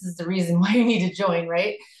money, this is the reason why you need to join,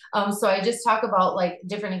 right? So I just talk about like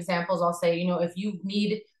different examples. I'll say, if you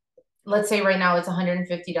need, let's say right now it's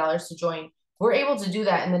 $150 to join. We're able to do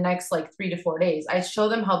that in the next like 3 to 4 days. I show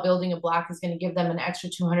them how building a block is going to give them an extra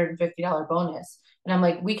 $250 bonus. And I'm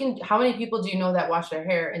like, how many people do you know that wash their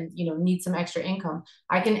hair and, need some extra income?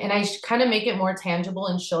 I kind of make it more tangible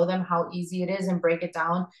and show them how easy it is and break it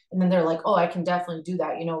down. And then they're like, oh, I can definitely do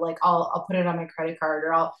that. Like I'll put it on my credit card,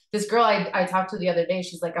 or this girl I talked to the other day,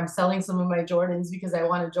 she's like, I'm selling some of my Jordans because I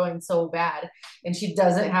want to join so bad. And she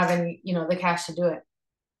doesn't have any, the cash to do it.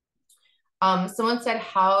 Someone said,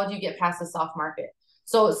 how do you get past the soft market?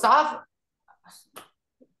 So soft,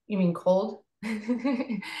 you mean cold?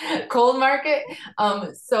 Cold market.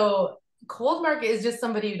 So cold market is just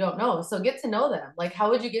somebody you don't know. So get to know them. Like, how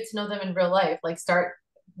would you get to know them in real life? Like start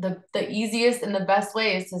the easiest and the best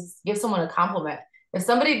way is to give someone a compliment. If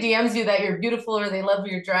somebody DMs you that you're beautiful or they love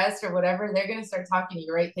your dress or whatever, they're going to start talking to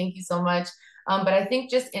you, right? Thank you so much. But I think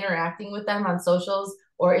just interacting with them on socials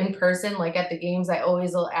or in person, like at the games, I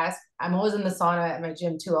always will ask. I'm always in the sauna at my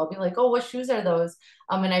gym too. I'll be like, oh, what shoes are those?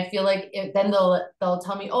 And I feel like then they'll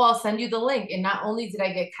tell me, oh, I'll send you the link. And not only did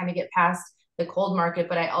I get past the cold market,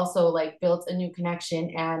 but I also like built a new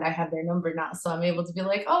connection and I have their number now. So I'm able to be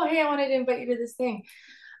like, oh, hey, I wanted to invite you to this thing.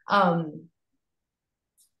 How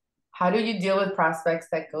do you deal with prospects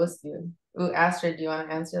that ghost you? Ooh, Astrid, do you want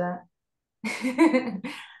to answer that?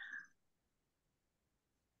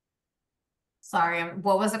 Sorry,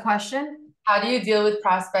 what was the question? How do you deal with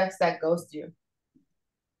prospects that ghost you?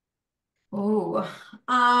 Ooh,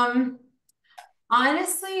 honestly,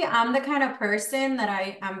 I'm the kind of person that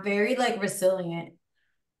I'm very like resilient.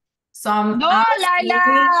 So No, I'm assuming, Lila.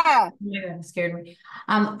 oh my God, it scared me.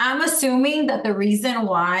 I'm assuming that the reason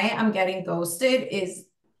why I'm getting ghosted is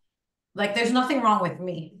like there's nothing wrong with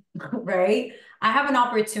me, right? I have an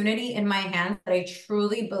opportunity in my hand that I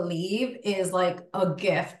truly believe is like a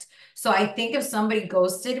gift. So I think if somebody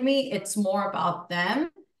ghosted me, it's more about them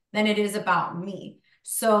than it is about me.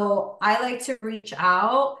 So I like to reach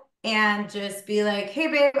out and just be like, hey,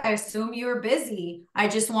 babe, I assume you were busy. I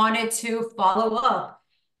just wanted to follow up.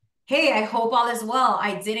 Hey, I hope all is well.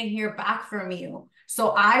 I didn't hear back from you.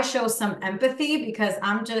 So I show some empathy because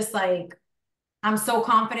I'm just like, I'm so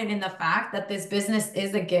confident in the fact that this business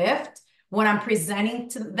is a gift. What I'm presenting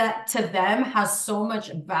to them has so much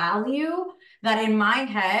value that in my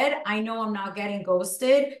head, I know I'm not getting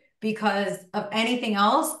ghosted because of anything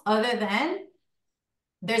else other than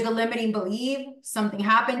there's a limiting belief, something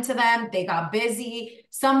happened to them, they got busy,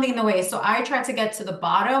 something in the way. So I try to get to the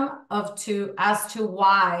bottom as to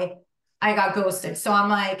why I got ghosted. So I'm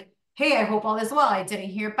like, hey, I hope all is well. I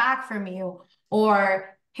didn't hear back from you.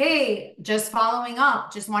 Or hey, just following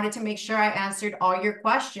up, just wanted to make sure I answered all your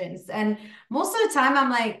questions. And most of the time I'm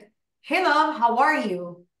like, hey, love, how are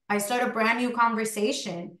you? I start a brand new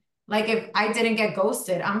conversation. Like if I didn't get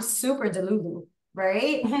ghosted, I'm super delulu,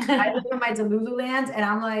 right? I live in my delulu land and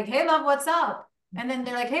I'm like, hey, love, what's up? And then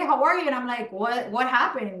they're like, hey, how are you? And I'm like, what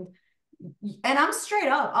happened? And I'm straight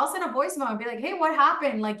up. I'll send a voicemail and be like, hey, what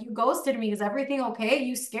happened? Like you ghosted me. Is everything okay?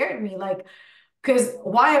 You scared me. Like, because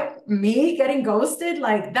why me getting ghosted?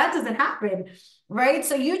 Like that doesn't happen, right?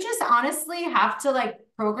 So you just honestly have to like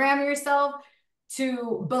program yourself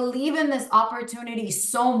to believe in this opportunity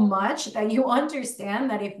so much that you understand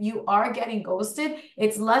that if you are getting ghosted,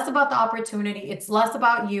 it's less about the opportunity, it's less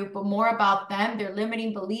about you, but more about them, their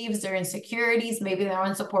limiting beliefs, their insecurities, maybe their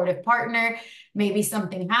unsupportive partner, maybe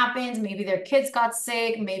something happens, maybe their kids got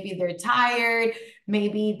sick, maybe they're tired,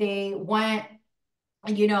 maybe they went,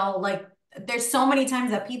 like there's so many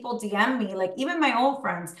times that people DM me, like even my own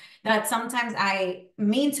friends, that sometimes I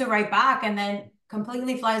mean to write back and then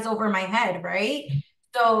completely flies over my head, right?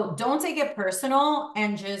 So don't take it personal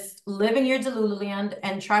and just live in your Delulu land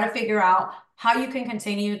and try to figure out how you can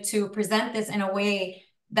continue to present this in a way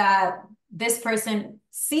that this person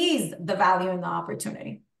sees the value in the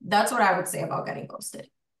opportunity. That's what I would say about getting ghosted.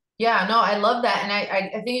 Yeah, no, I love that. And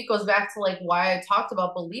I think it goes back to like why I talked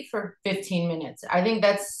about belief for 15 minutes. I think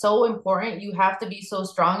that's so important. You have to be so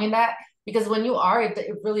strong in that because when you are, it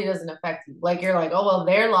really doesn't affect you. Like you're like, oh well,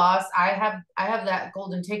 they're lost. I have that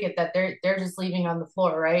golden ticket that they're just leaving on the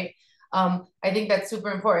floor, right? I think that's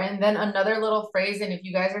super important. And then another little phrase, and if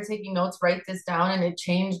you guys are taking notes, write this down, and it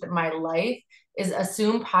changed my life, is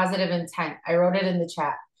assume positive intent. I wrote it in the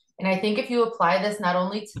chat. And I think if you apply this not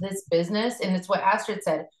only to this business, and it's what Astrid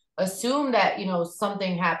said, assume that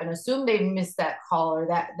something happened, assume they missed that call or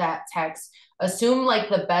that text, assume like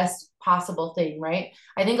the best possible thing, right?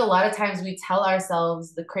 I think a lot of times we tell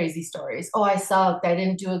ourselves the crazy stories. Oh, I sucked, I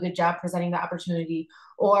didn't do a good job presenting the opportunity,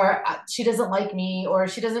 or she doesn't like me, or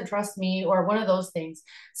she doesn't trust me, or one of those things.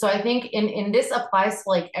 So I think in this applies to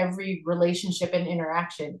like every relationship and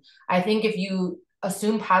interaction. I think if you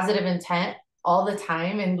assume positive intent all the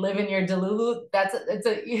time and live in your delulu, it's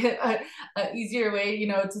a easier way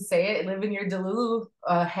to say it, live in your delulu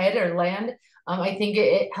head or land. I think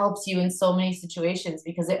it helps you in so many situations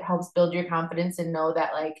because it helps build your confidence and know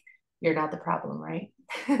that like you're not the problem, right?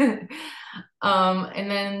 And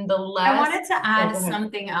then the I last. wanted to Oh, add go ahead.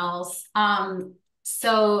 something else.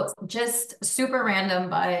 So just super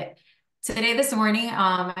random, but today, this morning,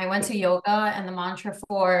 I went to yoga and the mantra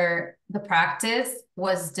for the practice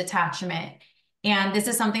was detachment. And this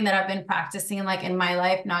is something that I've been practicing like in my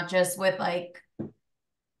life, not just with like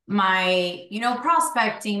my,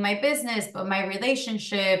 prospecting, my business, but my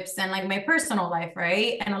relationships and like my personal life,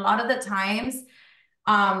 right? And a lot of the times,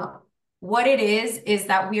 um, what it is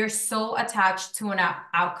that we are so attached to an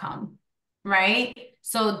outcome, right?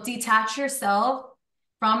 So detach yourself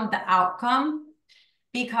from the outcome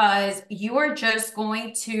because you are just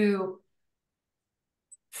going to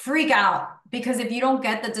freak out because if you don't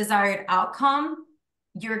get the desired outcome,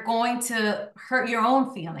 you're going to hurt your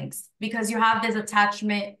own feelings because you have this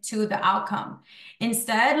attachment to the outcome.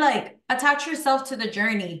 Instead, like attach yourself to the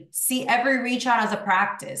journey. See every reach out as a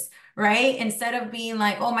practice, right? Instead of being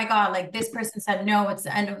like, oh my God, like this person said no, it's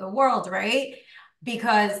the end of the world, right?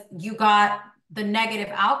 Because you got the negative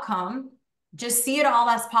outcome. Just see it all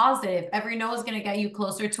as positive. Every no is going to get you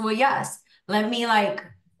closer to a yes. Let me like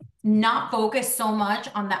not focus so much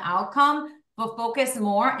on the outcome, but focus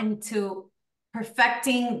more into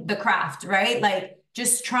perfecting the craft, right? Like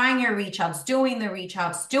just trying your reach outs, doing the reach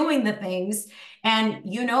outs, doing the things. And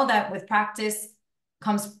you know that with practice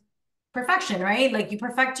comes perfection, right? Like you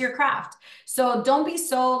perfect your craft. So don't be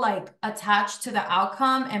so like attached to the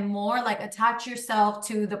outcome and more like attach yourself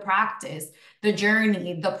to the practice, the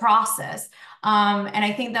journey, the process. And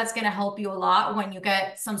I think that's going to help you a lot when you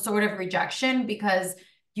get some sort of rejection because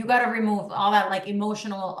you got to remove all that like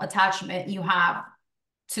emotional attachment you have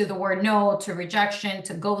to the word no, to rejection,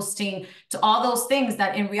 to ghosting, to all those things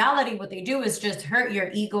that in reality, what they do is just hurt your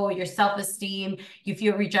ego, your self-esteem. You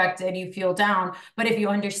feel rejected, you feel down. But if you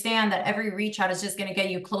understand that every reach out is just going to get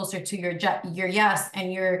you closer to your yes, and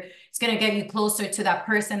it's going to get you closer to that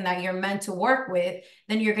person that you're meant to work with,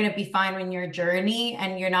 then you're going to be fine in your journey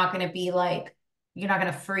and you're not going to be like, you're not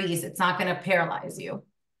going to freeze. It's not going to paralyze you.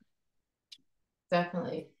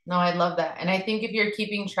 Definitely. No, I love that. And I think if you're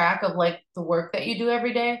keeping track of like the work that you do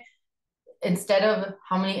every day, instead of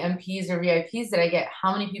how many MPs or VIPs did I get,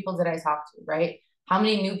 how many people did I talk to, right? How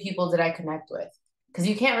many new people did I connect with? because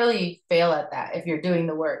you can't really fail at that if you're doing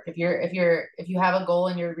the work. If you have a goal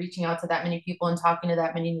and you're reaching out to that many people and talking to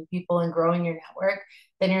that many new people and growing your network,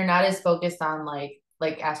 then you're not as focused on like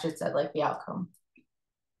Astrid said, like the outcome.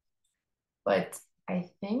 But I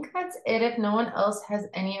think that's it. If no one else has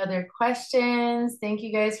any other questions, thank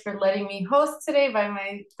you guys for letting me host today by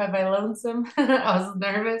my lonesome. I was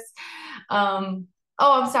nervous. Oh,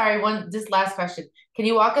 I'm sorry. This last question. Can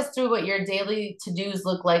you walk us through what your daily to-dos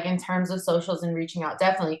look like in terms of socials and reaching out?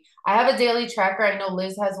 Definitely. I have a daily tracker. I know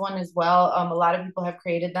Liz has one as well. A lot of people have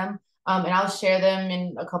created them. And I'll share them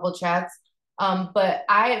in a couple chats. But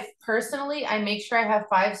I personally, I make sure I have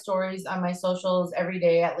 5 stories on my socials every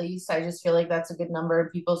day at least. I just feel like that's a good number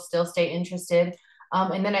and people still stay interested.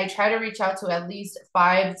 And then I try to reach out to at least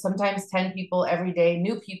 5, sometimes 10 people every day,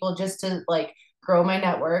 new people, just to like grow my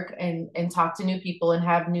network and talk to new people and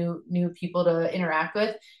have new people to interact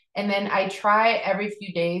with. And then I try every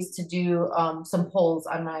few days to do some polls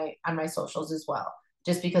on my socials as well,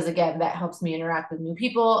 just because again that helps me interact with new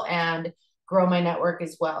people and grow my network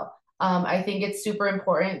as well. I think it's super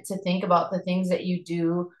important to think about the things that you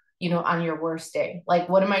do, on your worst day. Like,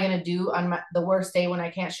 what am I going to do on the worst day when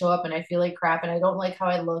I can't show up and I feel like crap and I don't like how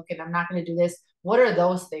I look and I'm not going to do this? What are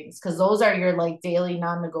those things? Because those are your like daily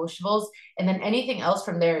non-negotiables. And then anything else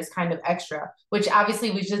from there is kind of extra, which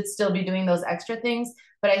obviously we should still be doing those extra things.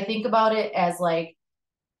 But I think about it as like,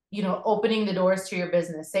 opening the doors to your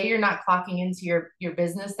business. Say you're not clocking into your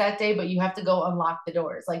business that day, but you have to go unlock the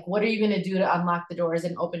doors. Like, what are you going to do to unlock the doors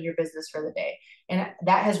and open your business for the day? And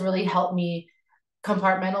that has really helped me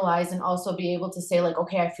compartmentalize and also be able to say like,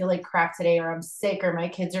 okay, I feel like crap today, or I'm sick, or my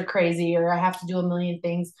kids are crazy, or I have to do a million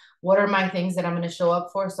things. What are my things that I'm going to show up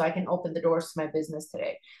for so I can open the doors to my business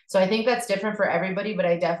today? So I think that's different for everybody, but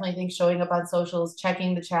I definitely think showing up on socials,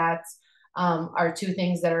 checking the chats, are 2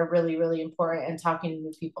 things that are really, really important, and talking to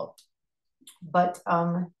new people. But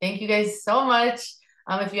thank you guys so much.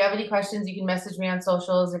 If you have any questions, you can message me on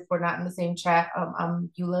socials. If we're not in the same chat,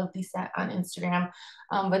 you love Lisa on Instagram.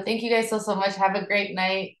 But thank you guys so much. Have a great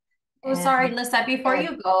night. Oh, sorry, Lisette, before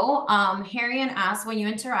you go, Harrian asked, when you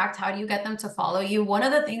interact, how do you get them to follow you? One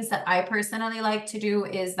of the things that I personally like to do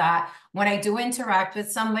is that when I do interact with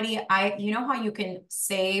somebody, you know how you can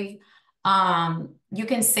save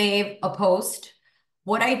a post.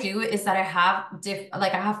 What I do is that I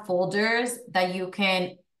have folders that you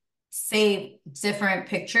can save different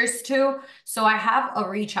pictures to. So I have a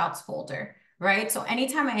reach outs folder, right? So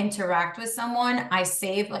anytime I interact with someone, I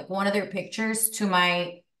save like one of their pictures to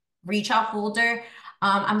my reach out folder.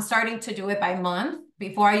 I'm starting to do it by month.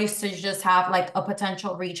 Before I used to just have like a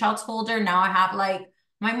potential reach outs folder. Now I have like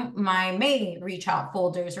my May reach out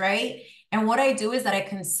folders, right? And what I do is that I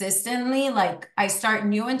consistently, like, I start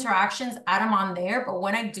new interactions, add them on there. But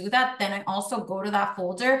when I do that, then I also go to that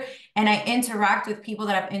folder and I interact with people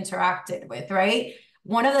that I've interacted with, right?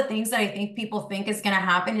 One of the things that I think people think is going to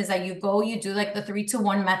happen is that you do like the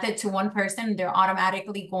 3-to-1 method to one person, they're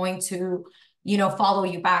automatically going to, follow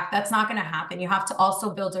you back. That's not going to happen. You have to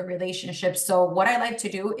also build a relationship. So what I like to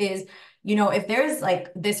do is, if there's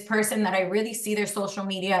like this person that I really see their social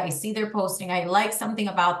media, I see their posting, I like something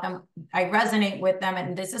about them, I resonate with them,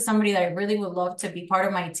 and this is somebody that I really would love to be part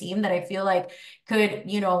of my team, that I feel like could,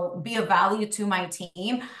 be of value to my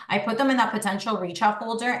team, I put them in that potential reach out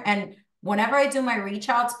folder. And whenever I do my reach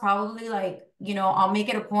outs, probably like, I'll make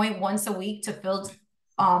it a point once a week to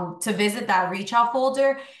visit that reach out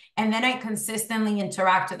folder. And then I consistently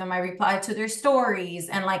interact with them. I reply to their stories,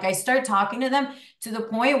 and like I start talking to them to the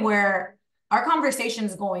point where our conversation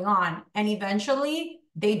is going on, and eventually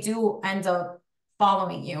they do end up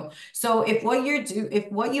following you. So if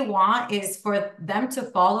what you want is for them to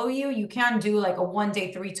follow you, you can't do like a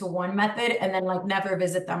 1-day 3-to-1 method and then like never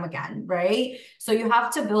visit them again, right? So you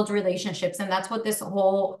have to build relationships, and that's what this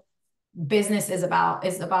whole business is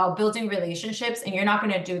about building relationships. And you're not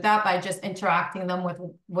going to do that by just interacting them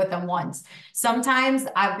with them once. Sometimes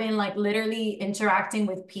I've been like literally interacting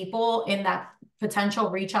with people in that potential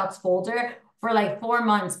reach outs folder for like 4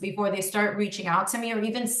 months before they start reaching out to me, or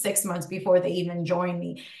even 6 months before they even join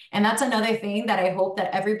me. And that's another thing that I hope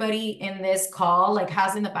that everybody in this call like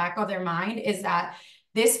has in the back of their mind, is that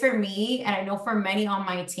this, for me, and I know for many on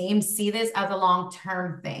my team, see this as a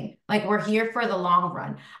long-term thing. Like, we're here for the long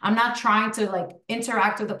run. I'm not trying to like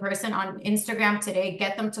interact with a person on Instagram today,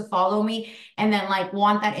 get them to follow me, and then like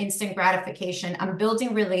want that instant gratification. I'm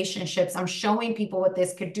building relationships. I'm showing people what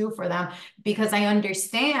this could do for them, because I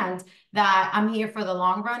understand that I'm here for the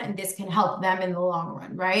long run and this can help them in the long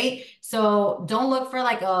run, right? So don't look for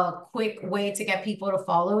like a quick way to get people to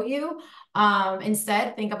follow you.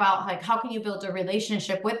 Instead, think about like, how can you build a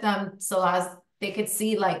relationship with them so as they could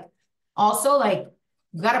see like, also like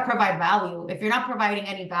You got to provide value. If you're not providing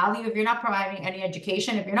any value, if you're not providing any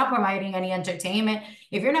education, if you're not providing any entertainment,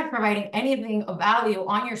 if you're not providing anything of value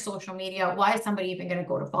on your social media, why is somebody even going to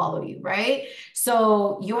go to follow you, right?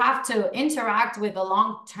 So you have to interact with a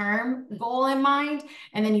long-term goal in mind.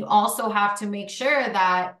 And then you also have to make sure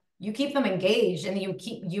that you keep them engaged and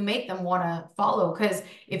you make them want to follow. Because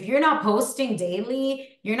if you're not posting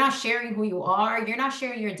daily, you're not sharing who you are, you're not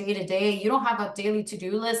sharing your day-to-day, you don't have a daily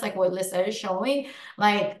to-do list like what Lisa is showing.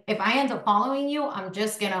 Like if I end up following you, I'm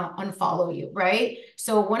just gonna unfollow you, right?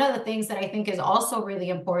 So one of the things that I think is also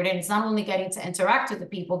really important is not only getting to interact with the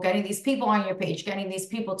people, getting these people on your page, getting these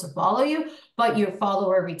people to follow you, but your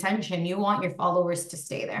follower retention. You want your followers to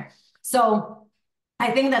stay there. So I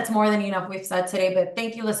think that's more than enough we've said today, but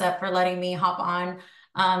thank you, Lisette, for letting me hop on.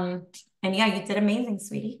 And yeah, you did amazing,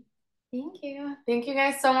 sweetie. Thank you. Thank you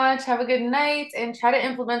guys so much. Have a good night and try to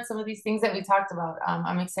implement some of these things that we talked about.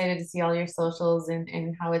 I'm excited to see all your socials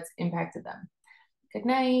and how it's impacted them. Good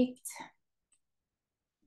night.